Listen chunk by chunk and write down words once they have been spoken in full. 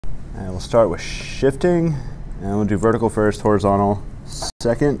And we'll start with shifting, and we'll do vertical first, horizontal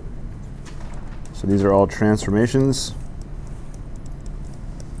second. So these are all transformations.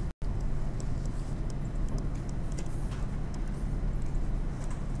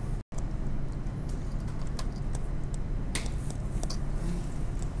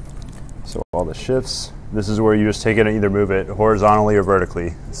 So all the shifts, this is where you just take it and either move it horizontally or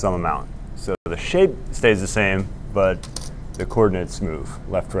vertically some amount. So the shape stays the same, but the coordinates move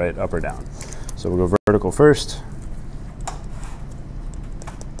left, right, up, or down. So we'll go vertical first.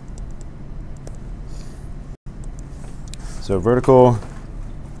 So vertical,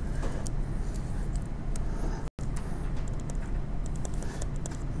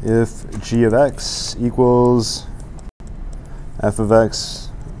 if g of x equals f of x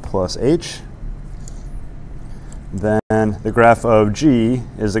plus h, then the graph of g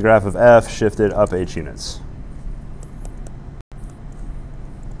is the graph of f shifted up h units.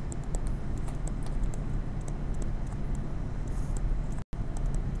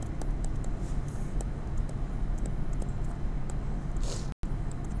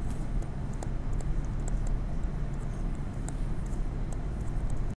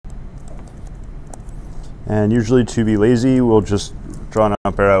 And usually, to be lazy, we'll just draw an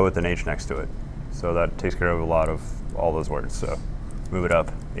up arrow with an h next to it. So that takes care of a lot of all those words. So move it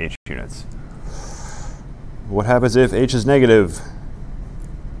up h units. What happens if h is negative?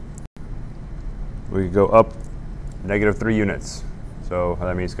 We could go up -3 units. So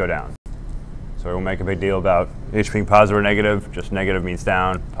that means go down. So we won't make a big deal about h being positive or negative. Just negative means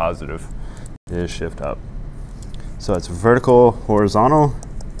down, positive is shift up. So it's vertical, horizontal.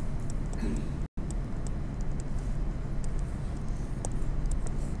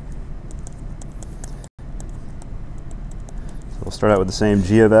 We'll start out with the same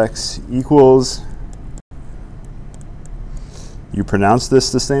g of x equals, you pronounce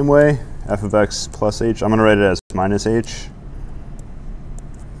this the same way, f of x plus h. I'm going to write it as minus h,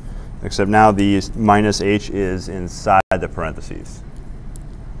 except now the minus h is inside the parentheses.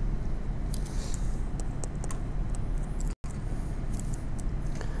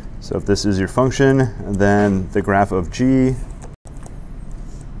 So if this is your function, then the graph of g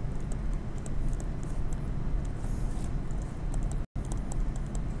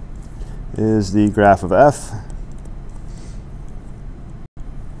is the graph of f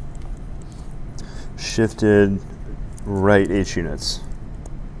shifted right h units.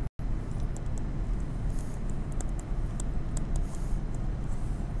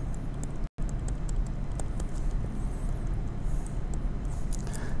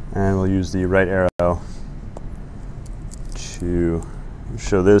 And we'll use the right arrow to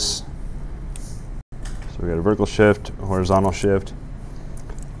show this. So we got a vertical shift, a horizontal shift.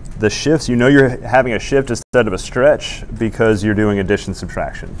 The shifts, you know you're having a shift instead of a stretch because you're doing addition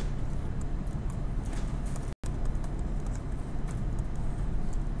subtraction.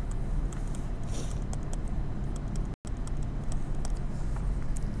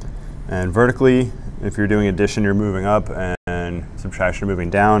 And vertically, if you're doing addition, you're moving up, and subtraction,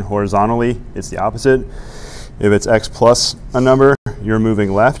 moving down. Horizontally, it's the opposite. If it's x plus a number, you're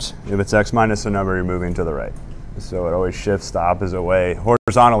moving left. If it's x minus a number, you're moving to the right. So it always shifts the opposite way,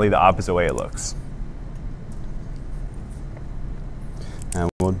 horizontally the opposite way it looks. And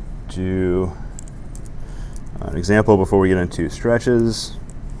we'll do an example before we get into stretches.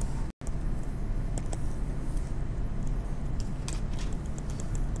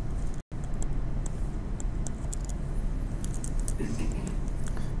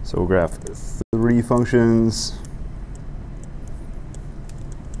 So we'll graph 3 functions.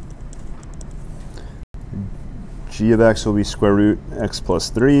 G of x will be square root x plus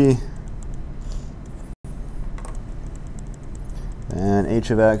 3. And h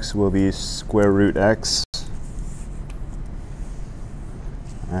of x will be square root x.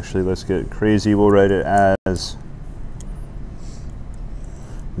 Actually, let's get crazy. We'll write it as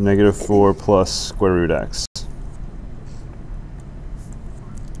 -4 plus square root x.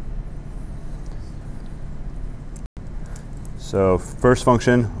 So first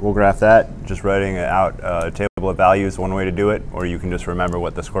function, we'll graph that. Just writing out a table of values, one way to do it, or you can just remember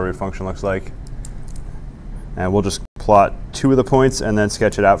what the square root function looks like. And we'll just plot 2 of the points and then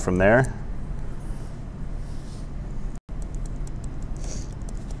sketch it out from there.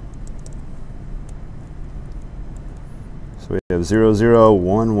 So we have 0, 0,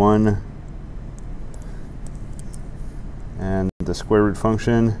 1, 1, and the square root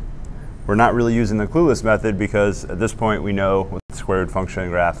function. We're not really using the clueless method because at this point we know what the square root function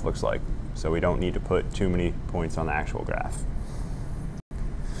graph looks like. So we don't need to put too many points on the actual graph.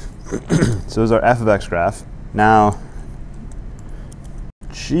 So this is our f of x graph. Now,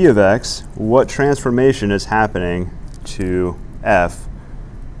 g of x, what transformation is happening to f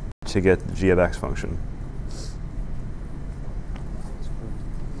to get the g of x function?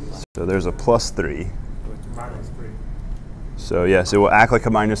 So there's a plus 3. Minus 3. So yes, it will act like a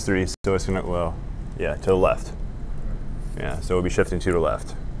minus 3, so it's going to, well, yeah, to the left. Yeah, so we'll be shifting to the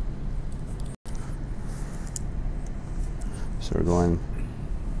left. So we're going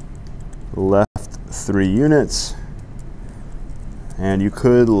left 3 units. And you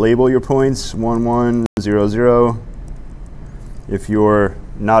could label your points 1, 1, 0, 0. If you're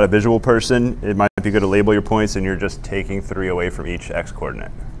not a visual person, it might be good to label your points and you're just taking 3 away from each x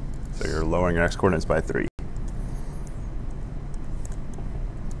coordinate. So you're lowering your x coordinates by 3.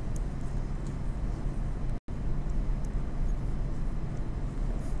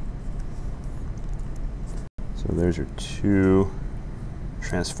 So there's your 2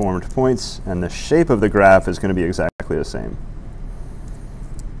 transformed points, and the shape of the graph is going to be exactly the same.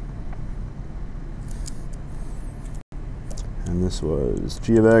 And this was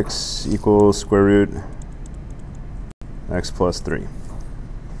g of x equals square root x plus 3.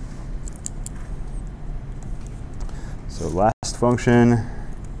 So last function,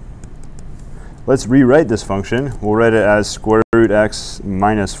 let's rewrite this function. We'll write it as square root x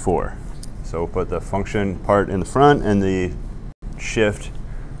minus 4. So we'll put the function part in the front and the shift,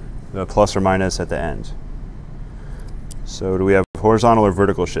 the plus or minus at the end. So do we have horizontal or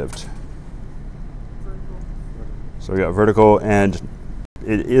vertical shift? Vertical. So we got vertical, and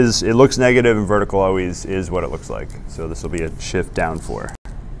it looks negative, and vertical always is what it looks like. So this will be a shift down 4.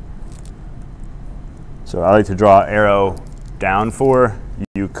 So I like to draw arrow down 4.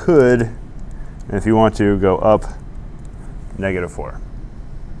 You could, if you want to, go up negative 4.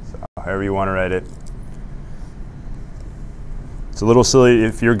 So however you want to write it. It's a little silly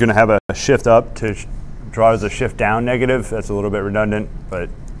if you're going to have a shift up to draw as a shift down negative. That's a little bit redundant, but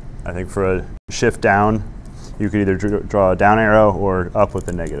I think for a shift down, you could either draw a down arrow or up with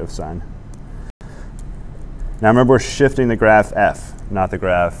the negative sign. Now remember, we're shifting the graph f, not the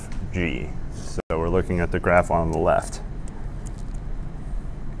graph g. So we're looking at the graph on the left.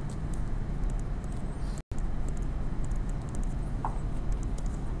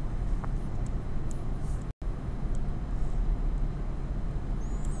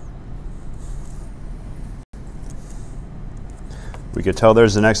 We could tell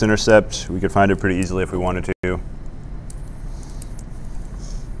there's an x-intercept. We could find it pretty easily if we wanted to.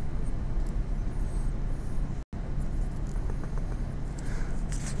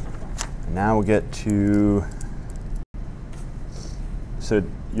 Now we'll get to, so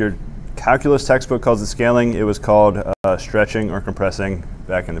your calculus textbook calls it scaling. It was called stretching or compressing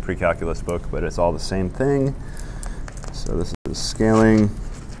back in the pre-calculus book, but it's all the same thing. So this is scaling.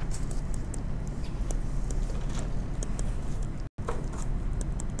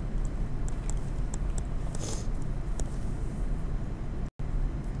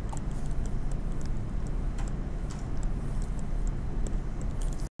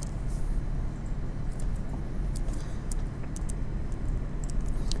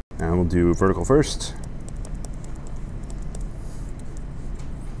 And we'll do vertical first.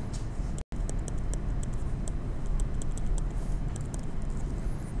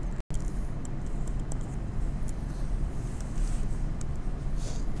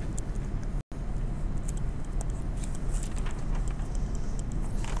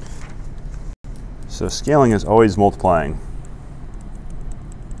 So scaling is always multiplying.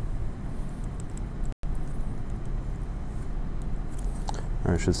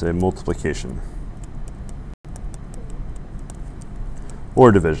 Or I should say multiplication.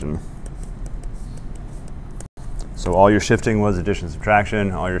 Or division. So all your shifting was addition and subtraction.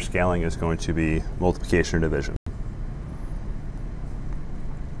 All your scaling is going to be multiplication or division.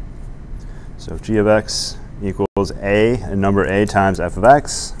 So g of x equals a, and number a times f of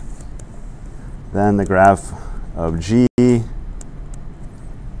x. Then the graph of g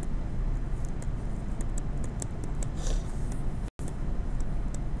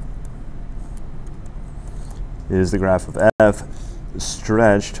is the graph of f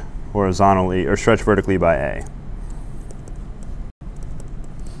stretched horizontally, or stretched vertically by a.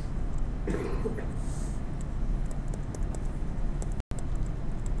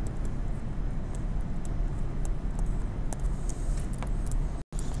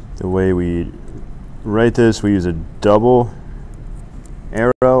 The way we write this, we use a double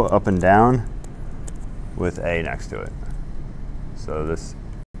arrow up and down with a next to it. So this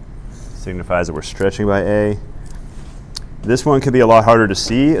signifies that we're stretching by a. This one could be a lot harder to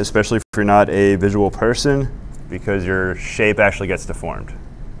see, especially if you're not a visual person, because your shape actually gets deformed,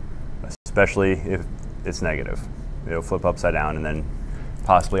 especially if it's negative. It'll flip upside down, and then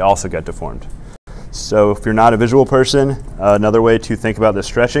possibly also get deformed. So if you're not a visual person, another way to think about this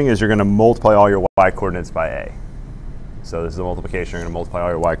stretching is you're going to multiply all your y coordinates by a. So this is a multiplication. You're going to multiply all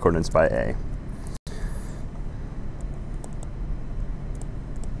your y coordinates by a.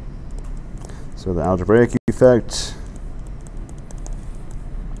 So the algebraic effect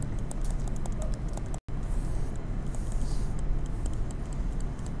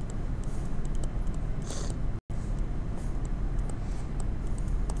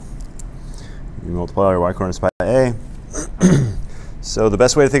you multiply all your y coordinates by a. So the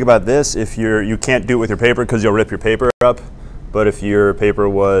best way to think about this, if you can't do it with your paper because you'll rip your paper up, but if your paper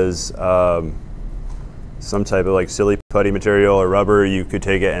was some type of like silly putty material or rubber, you could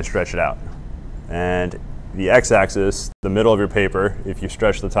take it and stretch it out. And the x-axis, the middle of your paper, if you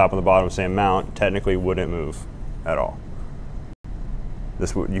stretch the top and the bottom the same amount, technically wouldn't move at all.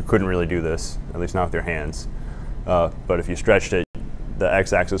 You couldn't really do this, at least not with your hands. But if you stretched it, the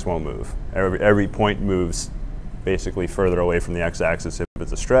x-axis won't move. Every point moves basically further away from the x-axis if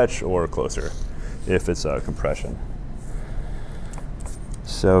it's a stretch, or closer if it's a compression.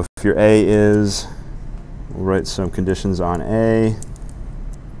 So if your A is, we'll write some conditions on A.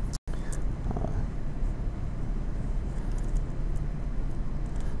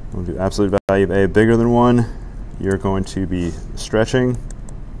 We'll do absolute value of A bigger than 1. You're going to be stretching.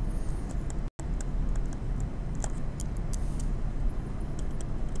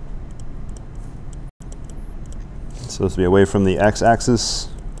 It's supposed to be away from the x-axis.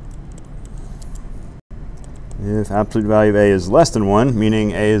 If absolute value of A is less than 1,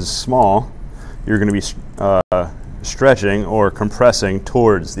 meaning A is small, you're going to be stretching or compressing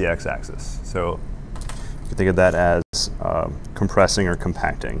towards the x-axis. So you can think of that as compressing or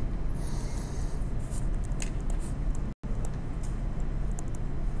compacting.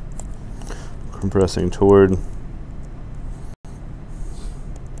 Compressing toward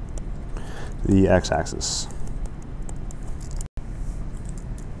the x-axis.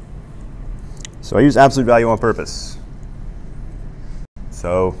 So I use absolute value on purpose.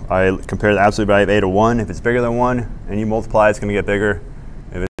 So I compare the absolute value of A to 1. If it's bigger than 1 and you multiply, it's going to get bigger.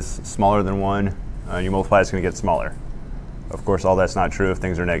 If it's smaller than 1 and you multiply, it's going to get smaller. Of course, all that's not true if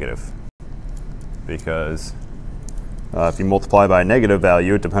things are negative, because if you multiply by a negative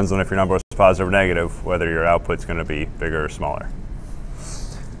value, it depends on if your number is positive or negative, whether your output's going to be bigger or smaller.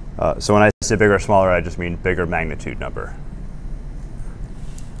 So when I say bigger or smaller, I just mean bigger magnitude number.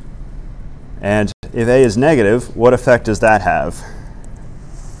 And if A is negative, what effect does that have?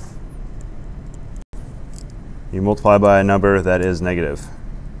 You multiply by a number that is negative.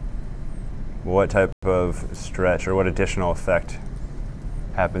 What type of stretch or what additional effect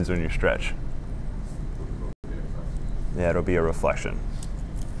happens when you stretch? Yeah, it'll be a reflection.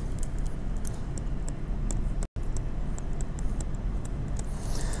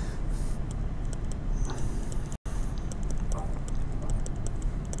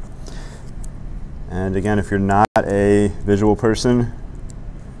 And again, if you're not a visual person,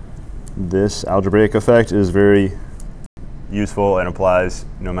 this algebraic effect is very useful and applies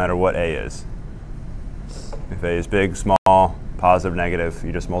no matter what A is. If A is big, small, positive, negative,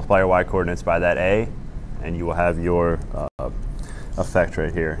 you just multiply your y coordinates by that A, and you will have your effect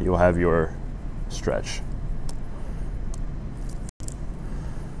right here. You will have your stretch.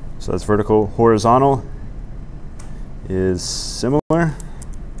 So that's vertical. Horizontal is similar.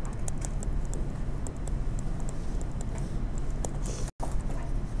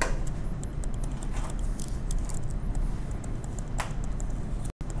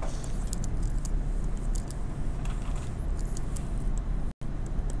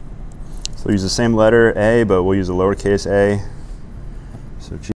 So we'll use the same letter, A, but we'll use a lowercase a.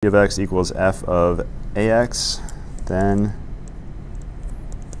 So g of x equals f of ax, then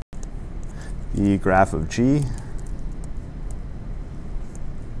the graph of g.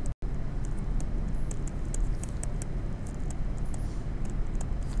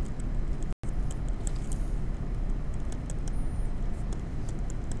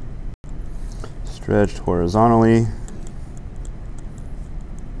 Stretched horizontally.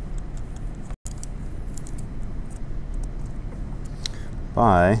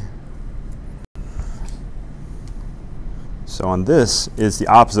 By. So on this is the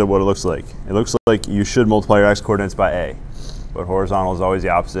opposite of what it looks like. It looks like you should multiply your x coordinates by a, but horizontal is always the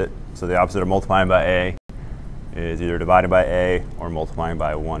opposite. So the opposite of multiplying by a is either dividing by a or multiplying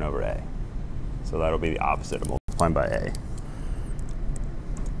by 1 over a. So that'll be the opposite of multiplying by a.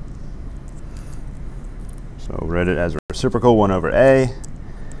 So write it as reciprocal 1 over a,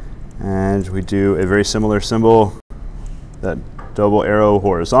 and we do a very similar symbol, that double arrow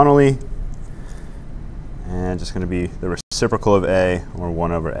horizontally, and just going to be the reciprocal of a, or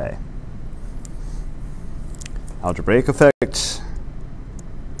 1 over a. Algebraic effect.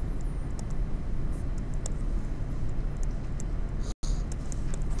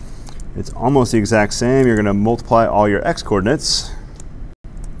 It's almost the exact same. You're going to multiply all your x coordinates.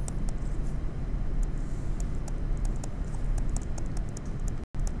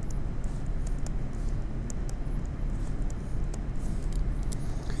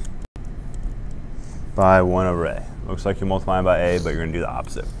 By 1 over a. Looks like you're multiplying by a, but you're going to do the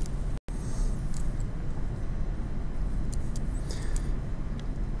opposite.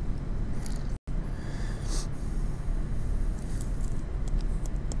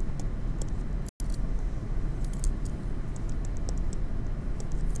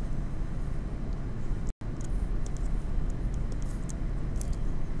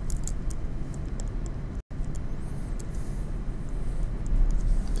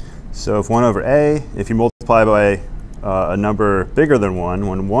 So if 1 over a, if you multiply by a number bigger than 1,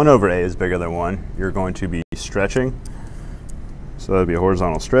 when 1 over a is bigger than 1, you're going to be stretching. So that would be a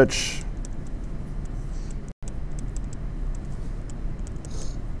horizontal stretch.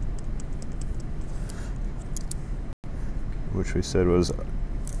 Which we said was,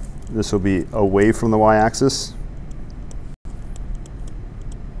 this will be away from the y-axis.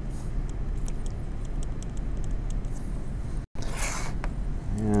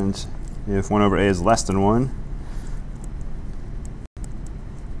 And if 1 over a is less than 1,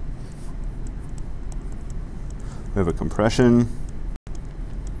 we have a compression.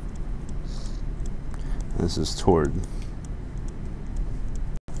 This is towards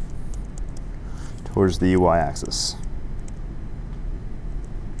the y-axis.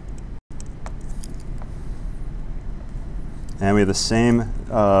 And we have the same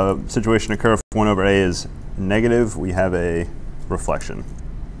situation occur if 1 over a is negative. We have a reflection.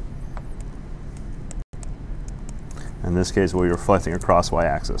 In this case, we'll be reflecting across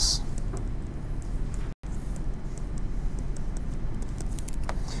y-axis.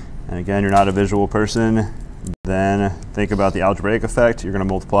 And again, you're not a visual person, then think about the algebraic effect. You're going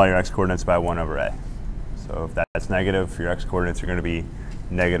to multiply your x-coordinates by 1 over a. So if that's negative, your x-coordinates are going to be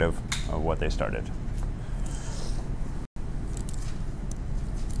negative of what they started.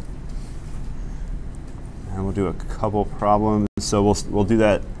 And we'll do a couple problems. So we'll do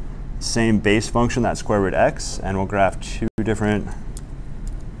that same base function, that square root x, and we'll graph 2 different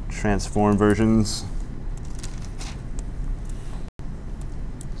transform versions.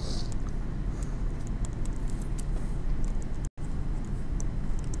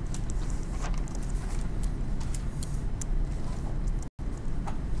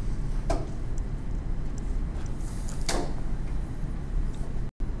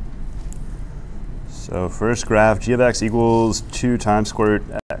 So first graph, g of x equals 2 times square root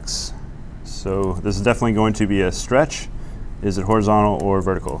x. So this is definitely going to be a stretch. Is it horizontal or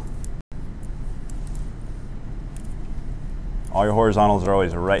vertical? All your horizontals are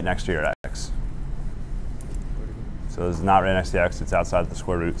always right next to your x. So this is not right next to the x, it's outside the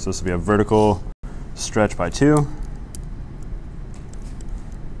square root. So this will be a vertical stretch by 2.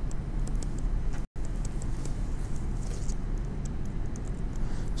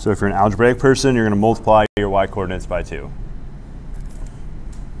 So if you're an algebraic person, you're going to multiply your y-coordinates by 2.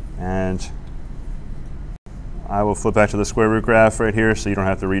 And I will flip back to the square root graph right here so you don't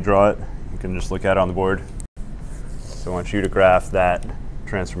have to redraw it. You can just look at it on the board. So I want you to graph that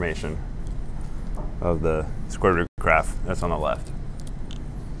transformation of the square root graph that's on the left.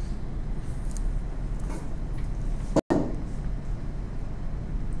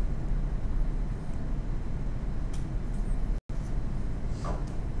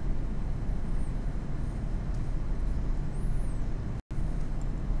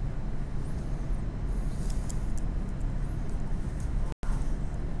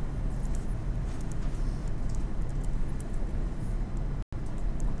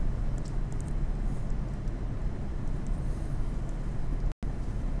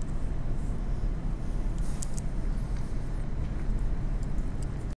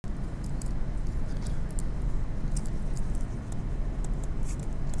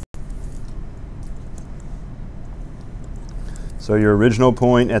 So your original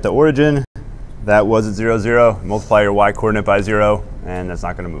point at the origin, that was at 0, 0. Multiply your y-coordinate by 0, and that's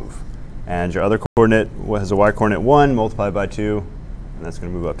not going to move. And your other coordinate has a y-coordinate 1, multiplied by 2, and that's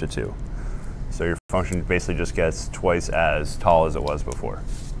going to move up to 2. So your function basically just gets twice as tall as it was before,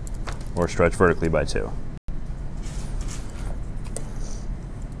 or stretched vertically by 2. So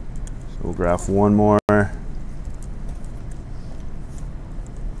we'll graph one more.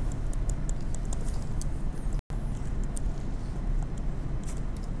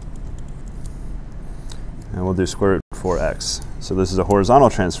 And we'll do square root 4x. So this is a horizontal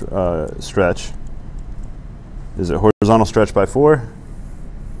stretch. Is it horizontal stretch by 4?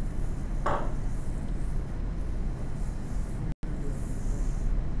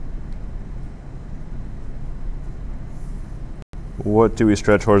 What do we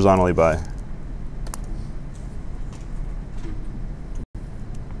stretch horizontally by?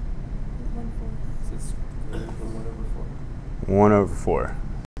 1 over 4.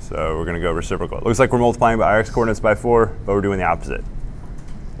 So we're going to go reciprocal. It looks like we're multiplying by our x coordinates by 4, but we're doing the opposite.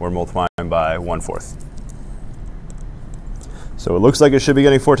 We're multiplying by 1/4. So it looks like it should be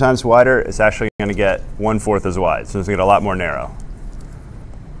getting 4 times wider. It's actually going to get 1/4 as wide. So it's going to get a lot more narrow.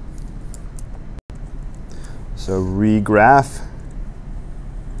 So regraph.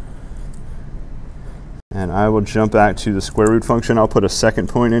 And I will jump back to the square root function. I'll put a second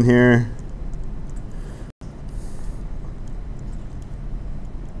point in here.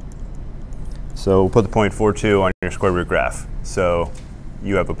 So we'll put the point 4,2 on your square root graph. So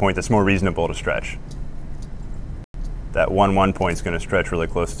you have a point that's more reasonable to stretch. That 1, 1 point is going to stretch really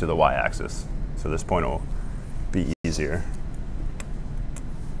close to the y-axis. So this point will be easier.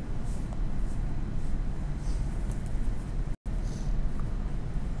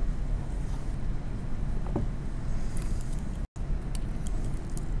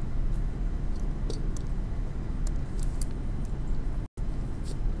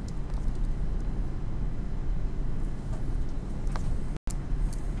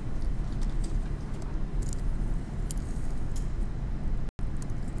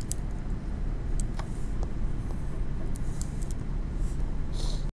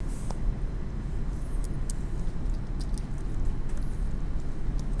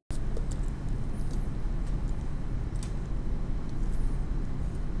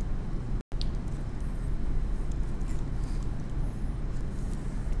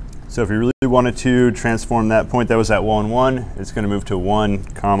 So if you really wanted to transform that point that was at 1, 1, it's going to move to 1,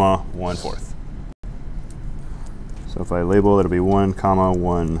 comma, 1/4. So if I label, it'll be 1, comma,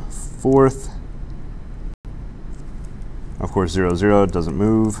 1/4. Of course, 0, 0 doesn't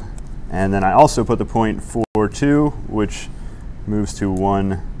move. And then I also put the point 4, 2, which moves to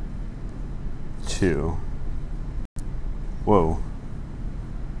 1, 2. Whoa.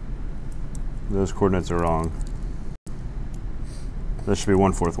 Those coordinates are wrong. That should be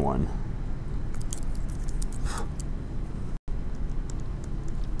 1/4, 1.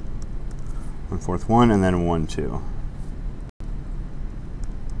 One-fourth 1, and then 1, 2.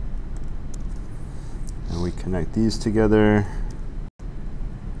 And we connect these together.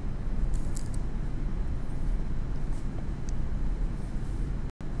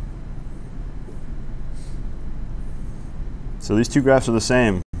 So these two graphs are the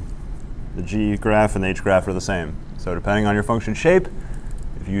same. The g graph and the h graph are the same. So depending on your function shape,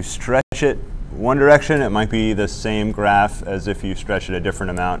 if you stretch it one direction, it might be the same graph as if you stretch it a different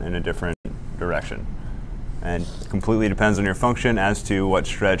amount in a different direction. And it completely depends on your function as to what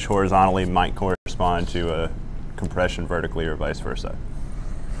stretch horizontally might correspond to a compression vertically or vice versa.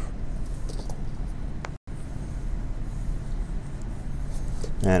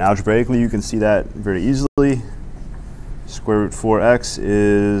 And algebraically, you can see that very easily. Square root 4x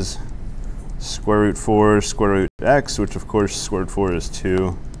is square root 4 square root x, which of course square root 4 is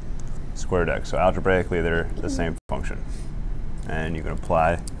 2 squared x. So algebraically, they're the same function. And you can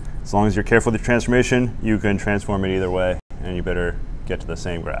apply, as long as you're careful with the transformation, you can transform it either way, and you better get to the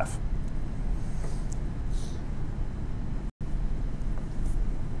same graph.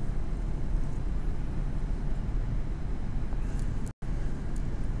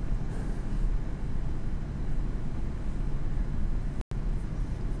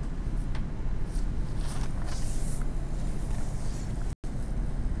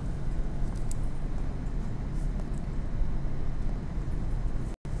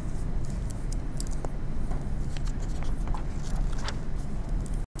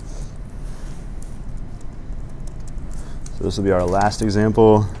 So this will be our last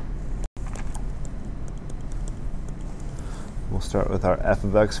example. We'll start with our f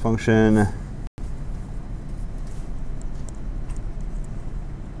of x function.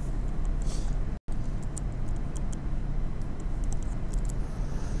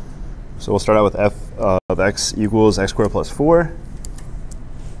 So we'll start out with f of x equals x squared plus 4.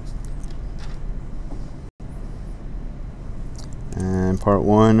 And part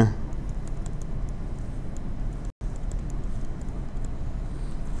 1.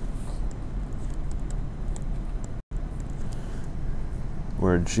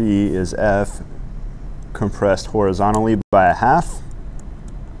 Where g is f compressed horizontally by a half.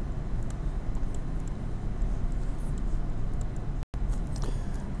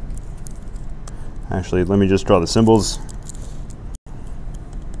 Actually, let me just draw the symbols.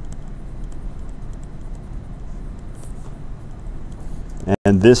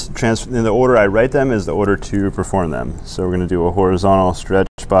 And this in the order I write them is the order to perform them. So we're going to do a horizontal stretch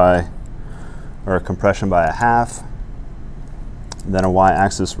by, or a compression by a half, then a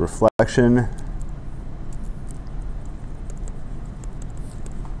y-axis reflection,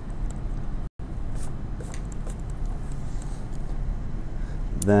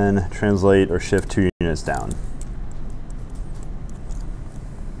 then translate or shift 2 units down.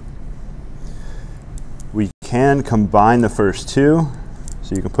 We can combine the first two,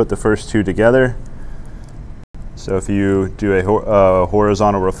 so you can put the first two together. So if you do a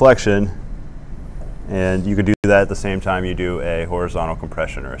horizontal reflection, and you could do that at the same time you do a horizontal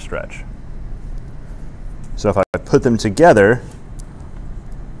compression or a stretch. So if I put them together,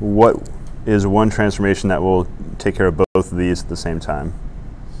 what is one transformation that will take care of both of these at the same time?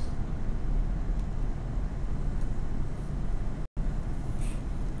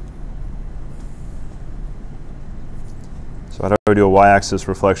 So how do I do a y-axis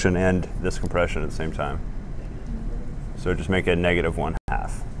reflection and this compression at the same time? So just make it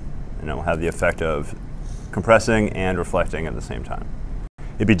 -1/2, and it will have the effect of compressing and reflecting at the same time.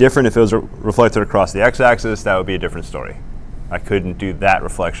 It'd be different if it was reflected across the x-axis. That would be a different story. I couldn't do that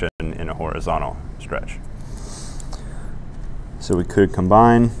reflection in a horizontal stretch. So we could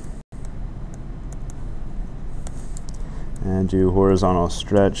combine and do horizontal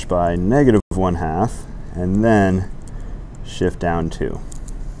stretch by -1/2, and then shift down 2.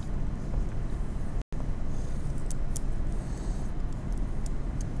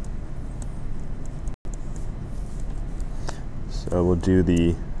 So we'll do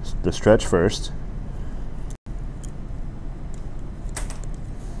the stretch first.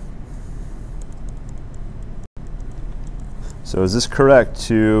 So is this correct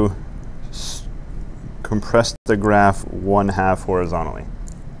to compress the graph 1/2 horizontally?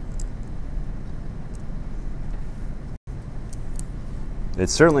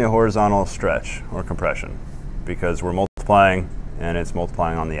 It's certainly a horizontal stretch or compression because we're multiplying and it's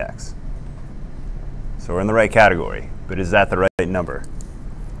multiplying on the x. So we're in the right category, but is that the right number?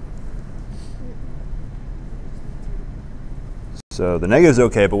 So the negative is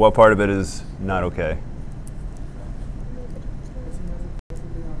okay, but what part of it is not okay?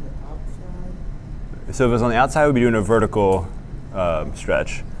 So if it's on the outside, we'd be doing a vertical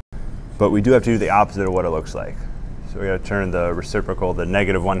stretch, but we do have to do the opposite of what it looks like. So we got to turn the reciprocal, the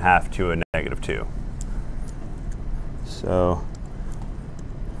 -1/2, to a -2. So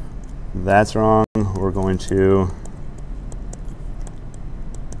that's wrong. We're going to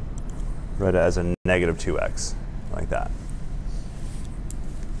write it as a -2x, like that.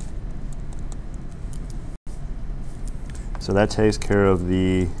 So that takes care of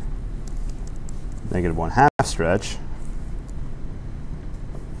the -1/2 stretch.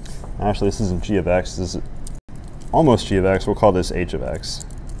 Actually, this isn't g of x. This is almost g of x. We'll call this h of x.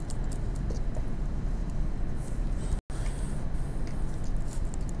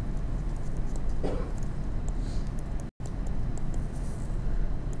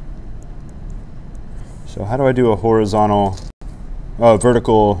 So how do I do a horizontal,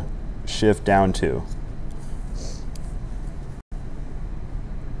 vertical shift down 2?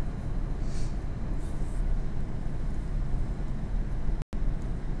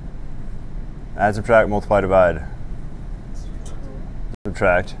 Add, subtract, multiply, divide.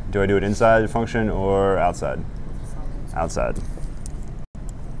 Subtract. Do I do it inside the function or outside? Outside.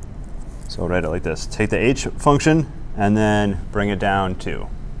 So I'll write it like this. Take the h function and then bring it down 2.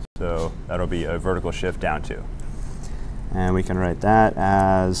 So that'll be a vertical shift down 2. And we can write that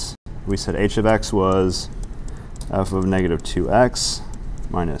as, we said h of x was f of -2x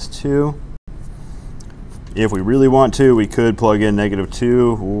minus 2. If we really want to, we could plug in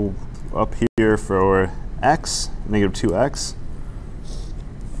 -2 up here for x, -2x.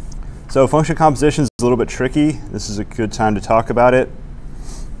 So function composition is a little bit tricky. This is a good time to talk about it.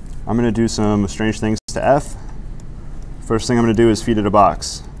 I'm going to do some strange things to f. First thing I'm going to do is feed it a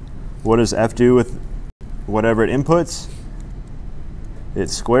box. What does f do with whatever it inputs? It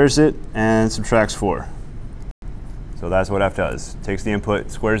squares it and subtracts 4. So that's what f does. Takes the input,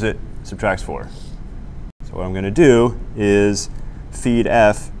 squares it, subtracts 4. So what I'm going to do is feed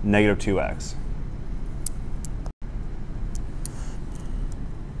f -2x.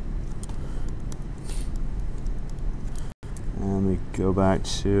 And let me go back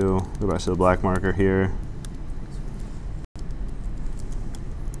to the black marker here.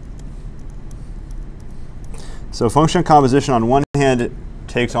 So function composition on one hand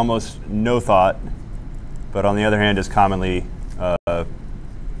takes almost no thought, but on the other hand is commonly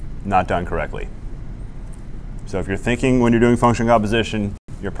not done correctly. So if you're thinking when you're doing function composition,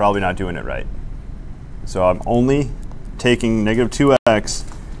 you're probably not doing it right. So I'm only taking negative 2x,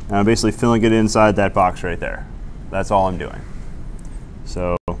 and I'm basically filling it inside that box right there. That's all I'm doing.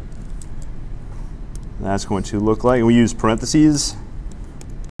 So that's going to look like, we use parentheses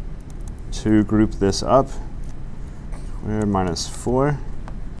to group this up. Squared minus 4.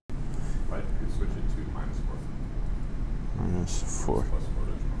 Right, you could switch it to minus 4. Minus 4. Plus 4 is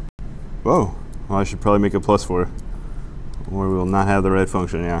Whoa. Well, I should probably make it plus 4, or we will not have the right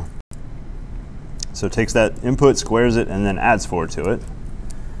function, yeah. So it takes that input, squares it, and then adds 4 to it.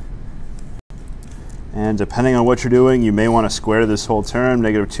 And depending on what you're doing, you may want to square this whole term.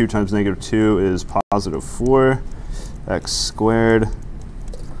 Negative 2 times negative 2 is positive 4. X squared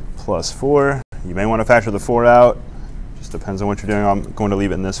plus 4. You may want to factor the 4 out. Just depends on what you're doing. I'm going to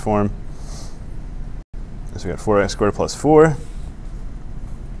leave it in this form. So we got 4x squared plus 4.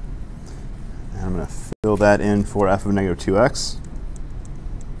 And I'm going to fill that in for f of negative 2x.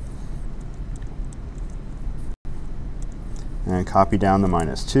 And copy down the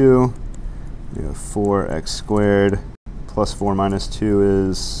minus 2. We have 4x squared plus 4 minus 2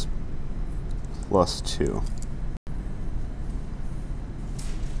 is plus 2.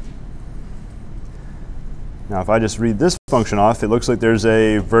 Now if I just read this function off, it looks like there's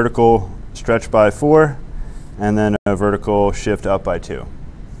a vertical stretch by 4 and then a vertical shift up by 2,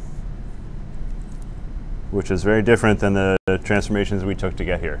 which is very different than the transformations we took to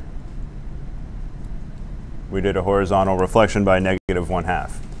get here. We did a horizontal reflection by negative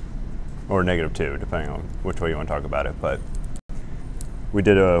 1/2. Or negative 2, depending on which way you want to talk about it. But we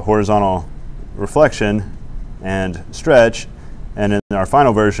did a horizontal reflection and stretch, and in our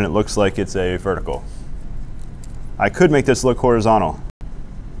final version, it looks like it's a vertical. I could make this look horizontal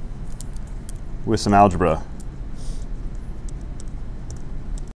with some algebra.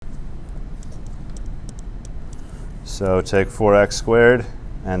 So take 4x squared,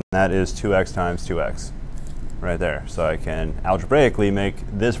 and that is 2x times 2x right there. So I can algebraically make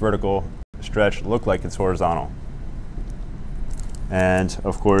this vertical stretch look like it's horizontal. And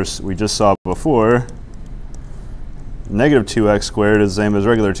of course, we just saw before, negative 2x squared is the same as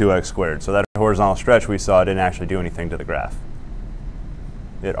regular 2x squared. So that horizontal stretch we saw didn't actually do anything to the graph.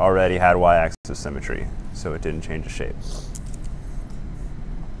 It already had y-axis symmetry, so it didn't change the shape.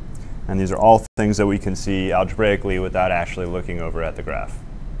 And these are all things that we can see algebraically without actually looking over at the graph.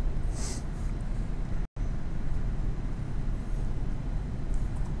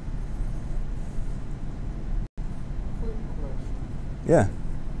 Yeah.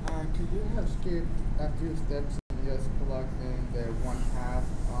 Could you have skipped a few steps and just plugged in the 1/2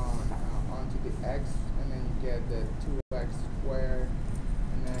 onto the x, and then you get the 2x squared,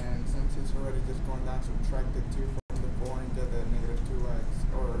 and then since it's already just going down, subtract the 2 from the 4 and get the negative 2x,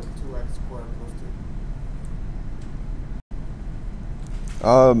 or 2x squared plus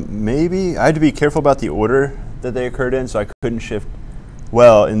 2? Maybe. I had to be careful about the order that they occurred in, so I couldn't shift.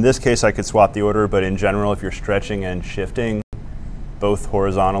 Well, in this case, I could swap the order, but in general, if you're stretching and shifting, both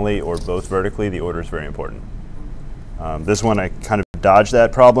horizontally or both vertically, the order is very important. This one I kind of dodged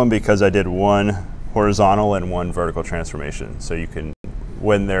that problem because I did one horizontal and one vertical transformation. So you can,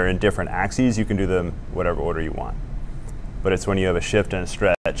 when they're in different axes, you can do them whatever order you want. But it's when you have a shift and a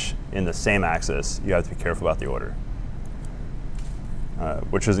stretch in the same axis, you have to be careful about the order.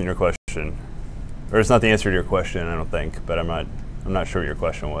 Which isn't your question, or it's not the answer to your question, I don't think. But I'm not sure what your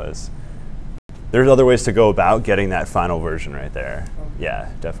question was. There's other ways to go about getting that final version right there. Okay. Yeah,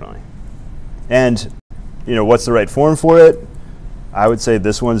 definitely. And you know, what's the right form for it? I would say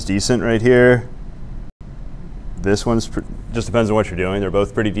this one's decent right here. This one's just depends on what you're doing. They're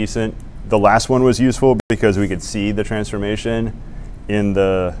both pretty decent. The last one was useful because we could see the transformation in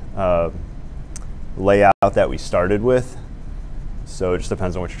the layout that we started with. So it just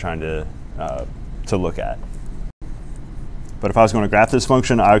depends on what you're trying to look at. But if I was going to graph this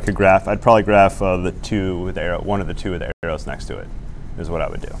function, I'd probably graph the two with the arrow, one of the two with the arrows next to it, is what I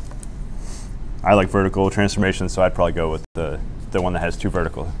would do. I like vertical transformations, so I'd probably go with the one that has 2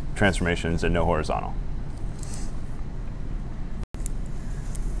 vertical transformations and no horizontal.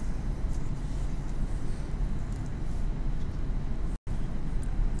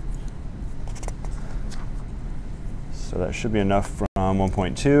 So that should be enough from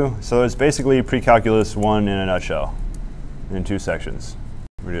 1.2. So it's basically pre-calculus 1 in a nutshell, in 2 sections.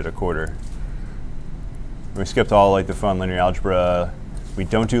 We did a quarter. We skipped all like the fun linear algebra. We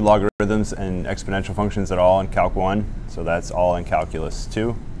don't do logarithms and exponential functions at all in Calc 1, so that's all in Calculus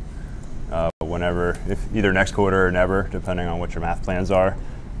 2. Whenever, if either next quarter or never, depending on what your math plans are.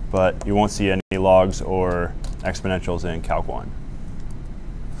 But you won't see any logs or exponentials in Calc 1.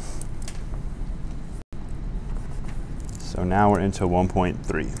 So now we're into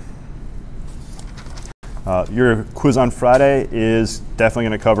 1.3. Your quiz on Friday is definitely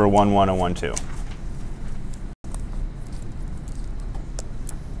going to cover 1.1 and 1.2.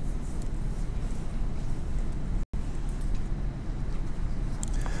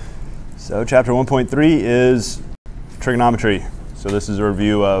 So chapter 1.3 is trigonometry. So this is a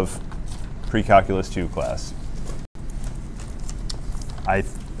review of pre-calculus 2 class. I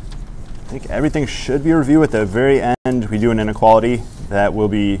think everything should be a review. At the very end, we do an inequality that will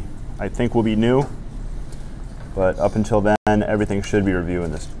be, I think, will be new. But up until then, everything should be review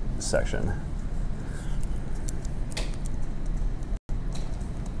in this section.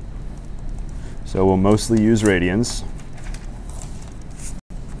 So we'll mostly use radians.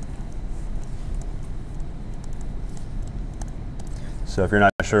 So if you're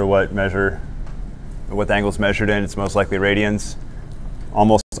not sure what the angle's measured in, it's most likely radians.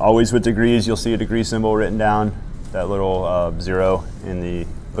 Almost always with degrees, you'll see a degree symbol written down. That little 0 in the,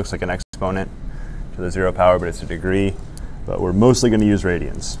 looks like an exponent to the 0 power, but it's a degree. But we're mostly going to use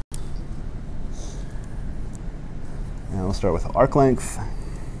radians. And we'll start with arc length.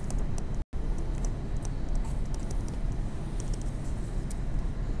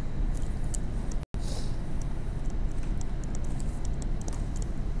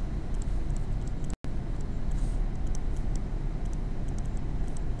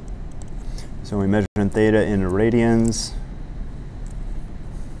 So we measure in theta in radians.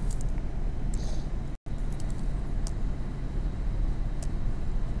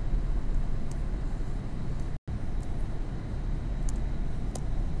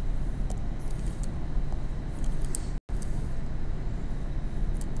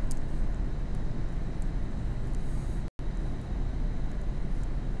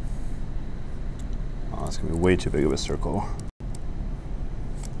 Oh, it's going to be way too big of a circle.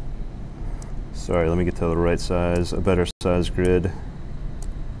 Sorry, let me get to the right size, a better size grid.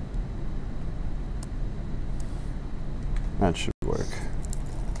 That should work.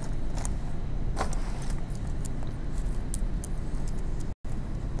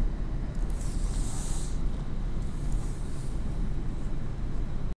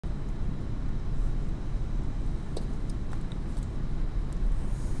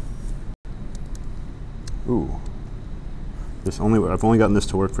 Ooh. I've only gotten this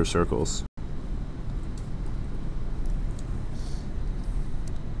to work for circles.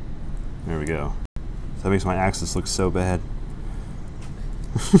 There we go. That makes my axis look so bad.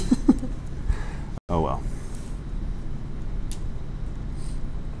 Oh well.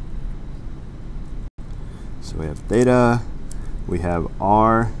 So we have theta, we have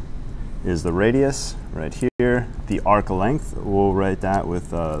r is the radius right here. The arc length, we'll write that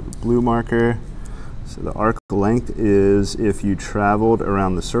with the blue marker. So the arc length is if you traveled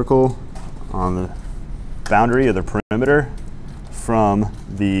around the circle on the boundary or the perimeter from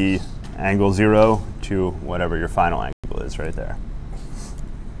the angle 0 to whatever your final angle is right there.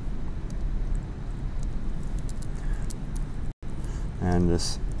 And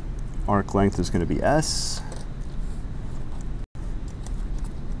this arc length is going to be S.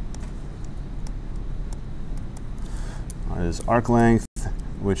 R is arc length,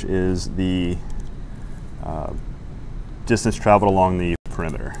 which is the distance traveled along the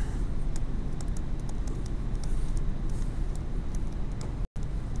perimeter.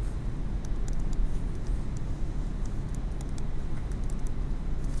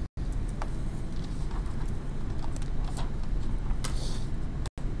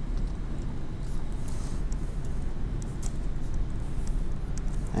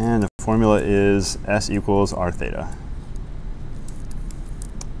 And the formula is S equals R theta.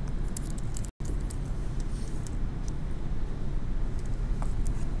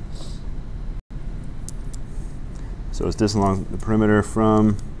 So it's distance along the perimeter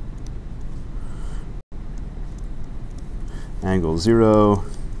from angle 0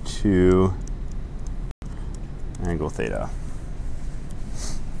 to angle theta.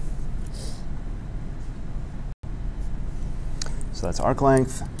 So that's arc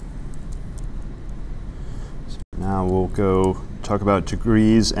length. So now we'll go talk about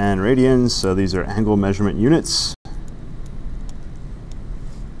degrees and radians. So these are angle measurement units.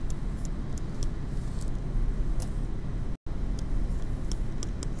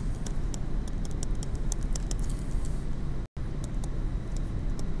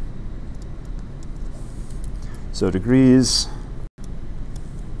 So degrees,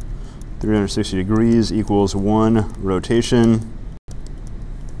 360 degrees equals 1 rotation.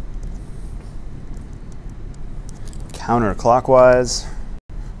 Counterclockwise.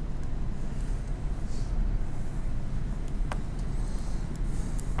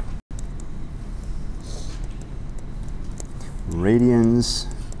 radians.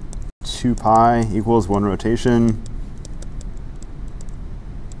 2 pi equals 1 rotation.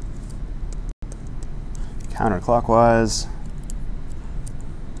 Counterclockwise.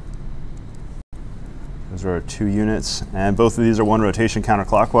 Those are our 2 units, and both of these are 1 rotation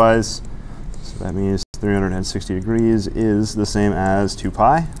counterclockwise. So that means 360 degrees is the same as 2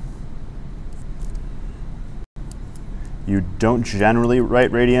 pi. You don't generally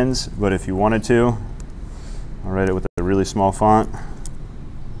write radians, but if you wanted to, I'll write it with a really small font.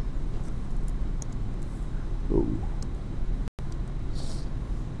 Ooh.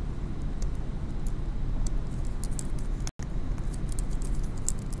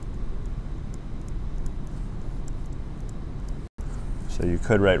 So you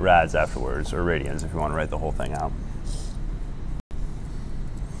could write rads afterwards, or radians if you want to write the whole thing out.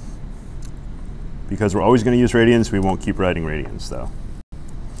 Because we're always going to use radians, we won't keep writing radians though.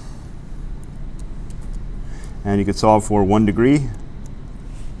 And you could solve for 1 degree.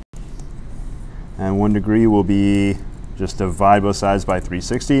 And 1 degree will be just divide both sides by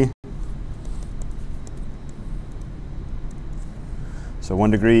 360. So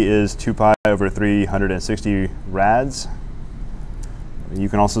 1 degree is 2 pi over 360 rads. You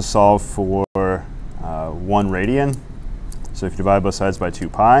can also solve for 1 radian. So if you divide both sides by 2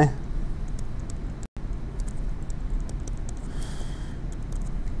 pi,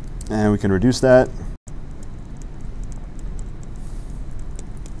 and we can reduce that.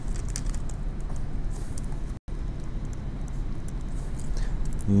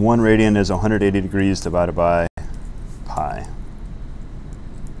 One radian is 180 degrees divided by pi.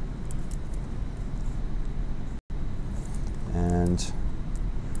 And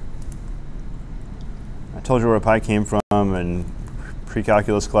I told you where pi came from in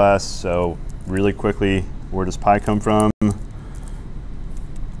pre-calculus class, so really quickly, where does pi come from?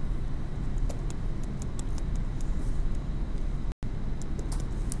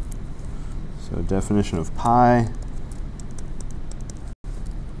 So definition of pi.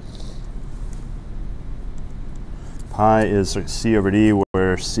 Pi is c over d,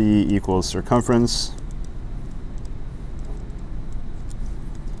 where c equals circumference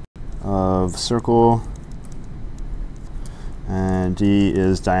of circle, and d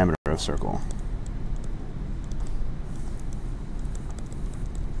is diameter of circle.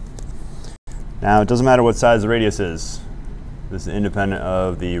 Now, it doesn't matter what size the radius is. This is independent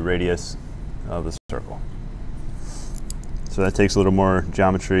of the radius of the circle. So that takes a little more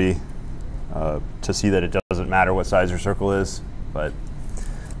geometry to see that it doesn't matter what size your circle is, but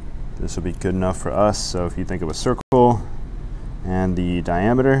this will be good enough for us. So if you think of a circle and the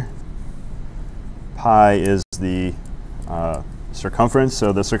diameter, pi is the circumference.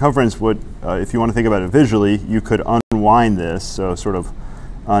 So the circumference would, if you want to think about it visually, you could unwind this, so sort of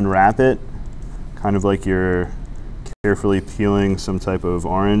unwrap it, kind of like you're carefully peeling some type of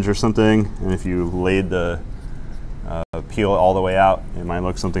orange or something. And if you laid the peel all the way out, it might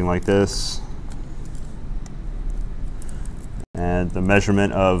look something like this. And the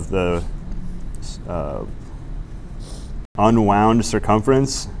measurement of the unwound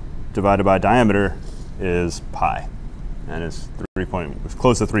circumference divided by diameter is pi, and it's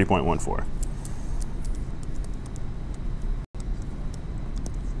close to 3.14.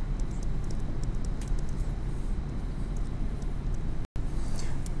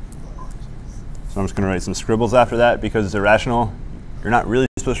 So I'm just going to write some scribbles after that because it's irrational. You're not really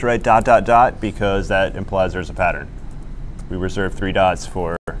supposed to write dot, dot, dot because that implies there's a pattern. We reserve 3 dots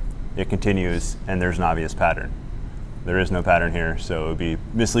for it continues and there's an obvious pattern. There is no pattern here, so it would be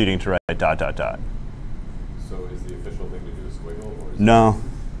misleading to write dot, dot, dot. So is the official thing to do a squiggle? Or is No.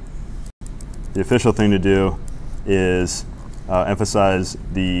 The official thing to do is emphasize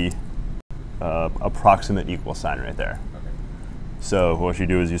the approximate equal sign right there. Okay. So what you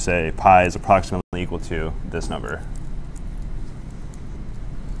do is you say pi is approximately equal to this number.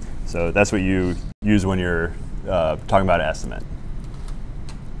 So that's what you use when you're talking about an estimate.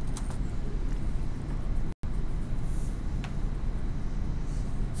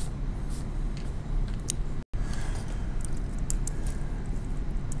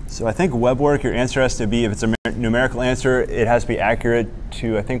 So I think web work, your answer has to be, if it's a numerical answer, it has to be accurate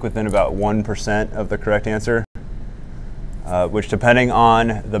to, I think, within about 1% of the correct answer, which depending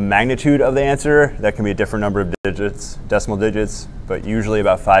on the magnitude of the answer, that can be a different number of digits, decimal digits, but usually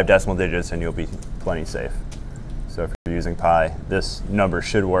about 5 decimal digits and you'll be plenty safe. So if you're using pi, this number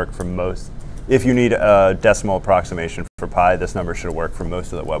should work for most. If you need a decimal approximation for pi, this number should work for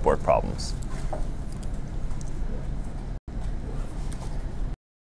most of the web work problems.